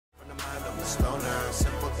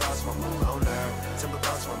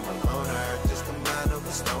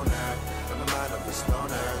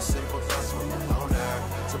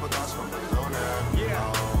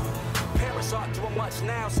much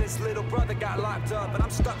now since little brother got locked up, and I'm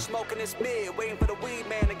stuck smoking this mid, waiting for the weed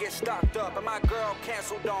man to get stocked up, and my girl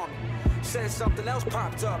canceled on me. Said something else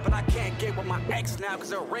popped up, and I can't get with my ex now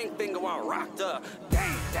cause her ring finger all rocked up.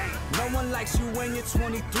 Dang, dang. No one likes you when you're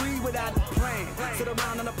 23 without a plan. Sit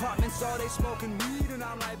around in apartments all day smoking weed, and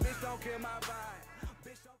I'm like, bitch, don't kill my vibe.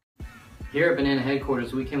 Here at Banana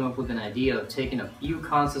Headquarters, we came up with an idea of taking a few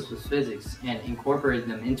concepts of physics and incorporating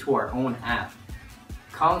them into our own app.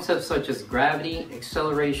 Concepts such as gravity,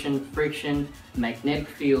 acceleration, friction, magnetic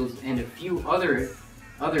fields, and a few others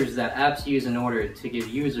that apps use in order to give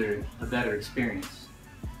user a better experience.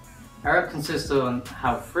 Our app consists of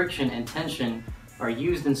how friction and tension are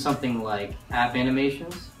used in something like app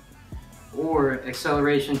animations or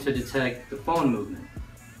acceleration to detect the phone movement.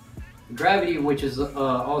 Gravity, which is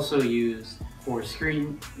also used for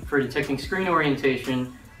detecting screen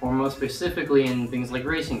orientation, or more specifically in things like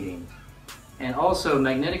racing games. And also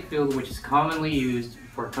magnetic field, which is commonly used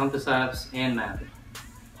for compass apps and mapping.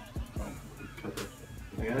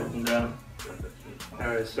 I got it? No.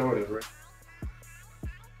 Alright, sort of, right?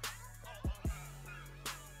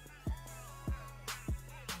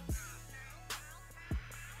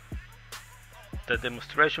 The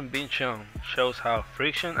demonstration being shown shows how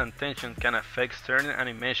friction and tension can affect certain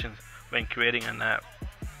animations when creating an app.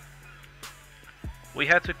 We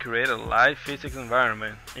had to create a live physics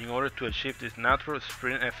environment in order to achieve this natural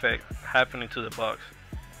sprint effect happening to the box.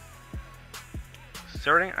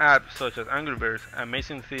 Certain apps such as Angry Birds,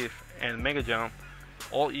 Amazing Thief, and Mega Jump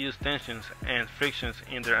all use tensions and frictions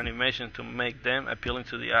in their animation to make them appealing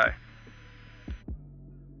to the eye.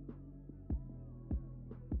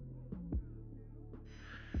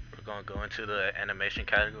 We're going to go into the animation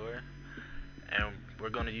category, and we're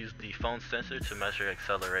going to use the phone sensor to measure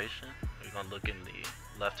acceleration. We're going to look in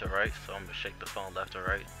the left to right, so I'm going to shake the phone left to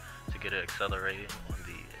right to get it accelerating on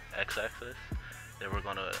the x-axis. Then we're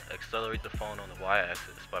going to accelerate the phone on the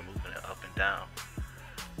y-axis by moving it up and down.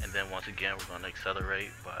 And then once again we're going to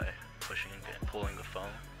accelerate by pushing and pulling the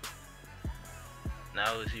phone.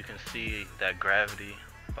 Now as you can see that gravity,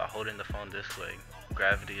 by holding the phone this way,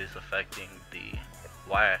 gravity is affecting the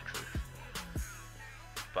y-axis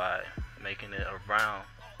by making it around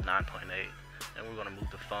 9.8. And we're going to move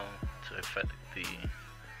the phone to affect the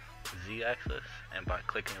z-axis, and by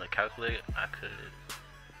clicking the calculate I could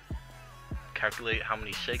calculate how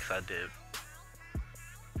many shakes I did.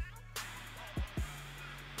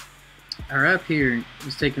 Our app here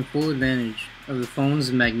is taking full advantage of the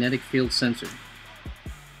phone's magnetic field sensor.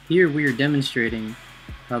 Here we are demonstrating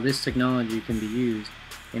how this technology can be used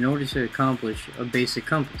in order to accomplish a basic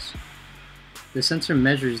compass. The sensor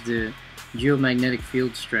measures the geomagnetic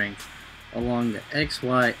field strength along the X,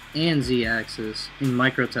 Y, and Z axis in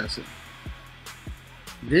microtesla.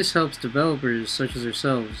 This helps developers such as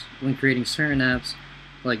ourselves when creating certain apps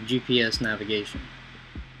like GPS navigation.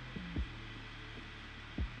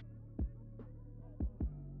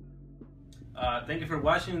 Thank you for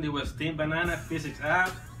watching. This was Team Banana Physics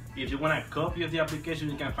app. If you want a copy of the application,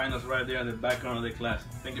 you can find us right there in the background of the class.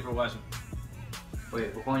 Thank you for watching.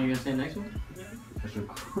 Wait, what one are you gonna say next one?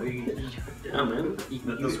 Yeah, man.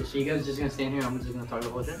 So you guys just gonna stand here? I'm just gonna talk the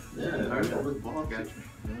whole time? Yeah, alright.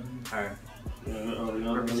 Alright.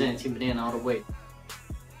 Representing Team Banana all the way.